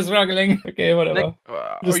Franco is struggling. Okay, whatever.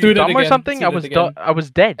 Are Just you do that dumb or again. something? Do I that was again. I was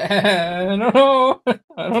dead. I don't know.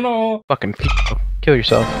 I don't know. Fucking people. Kill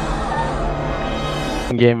yourself.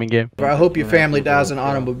 In game. I hope your family dies in an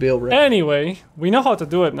automobile wreck. Anyway, we know how to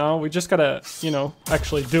do it now. We just gotta,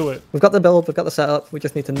 actually do it. We've got the build, we've got the setup, we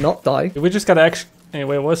just need to not die. We just gotta actually.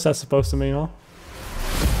 Anyway, what's that supposed to mean, huh?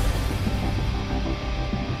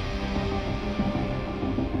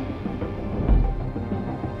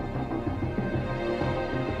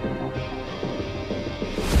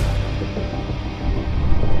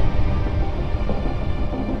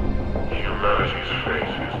 Humanity's fate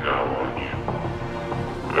is now on you.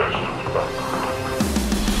 Best of luck.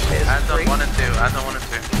 Ads on 1 and 2. Ads on 1 and 2.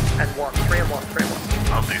 And 1. 3 and 1. 3 and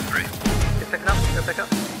 1. I'll do 3. You're picking up? You're pick up?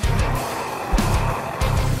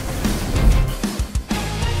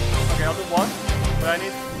 Okay, I'll do 1. But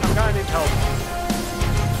I'm gonna need help.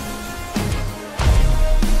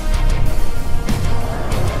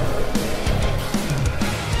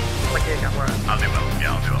 Like here, camera. I'll do well.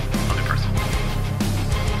 Yeah, I'll do it. I'll do first.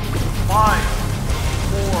 5,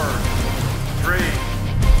 4, 3,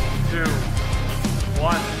 2,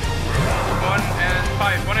 1. 1 and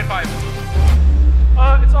 5. 1 and 5.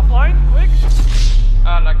 It's offline. Quick.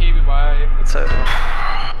 Lucky, goodbye. It's over.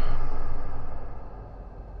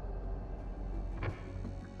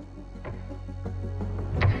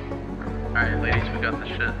 Alright, ladies, we got this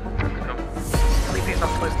shit. Let's go. Sleepy's not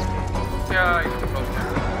close to me. Yeah, he's close.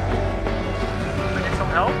 I need some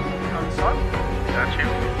help. I'm stuck. Got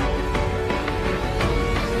you.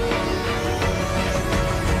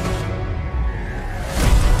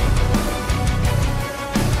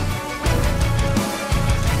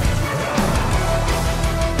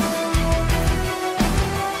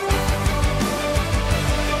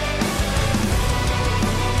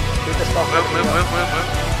 Move this boss.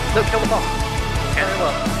 Move. Look, kill the boss. Very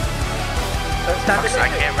well. Don't stand I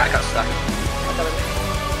can't. I got stuck.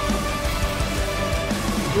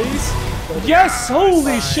 Please. Yes!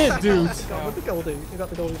 Holy shit, dude. With the Goldie. You got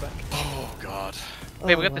the Goldie back. Oh god.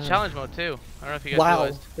 Wait, we got the man. challenge mode too. I don't know if you guys Wow.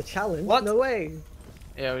 realized. The challenge? What? No way.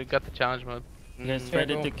 Yeah, we got the challenge mode. You guys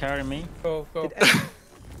ready to carry me? Go.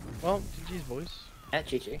 Well, GG's, boys. Yeah,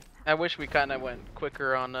 GG. I wish we kind of went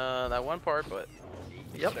quicker on that one part, but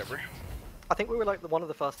Yep. whatever. I think we were like one of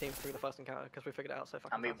the first teams through the first encounter because we figured it out so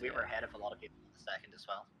fucking I mean, fast. we were ahead of a lot of people in the second as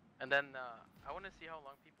well. And then I want to see how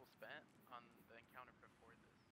long people spent.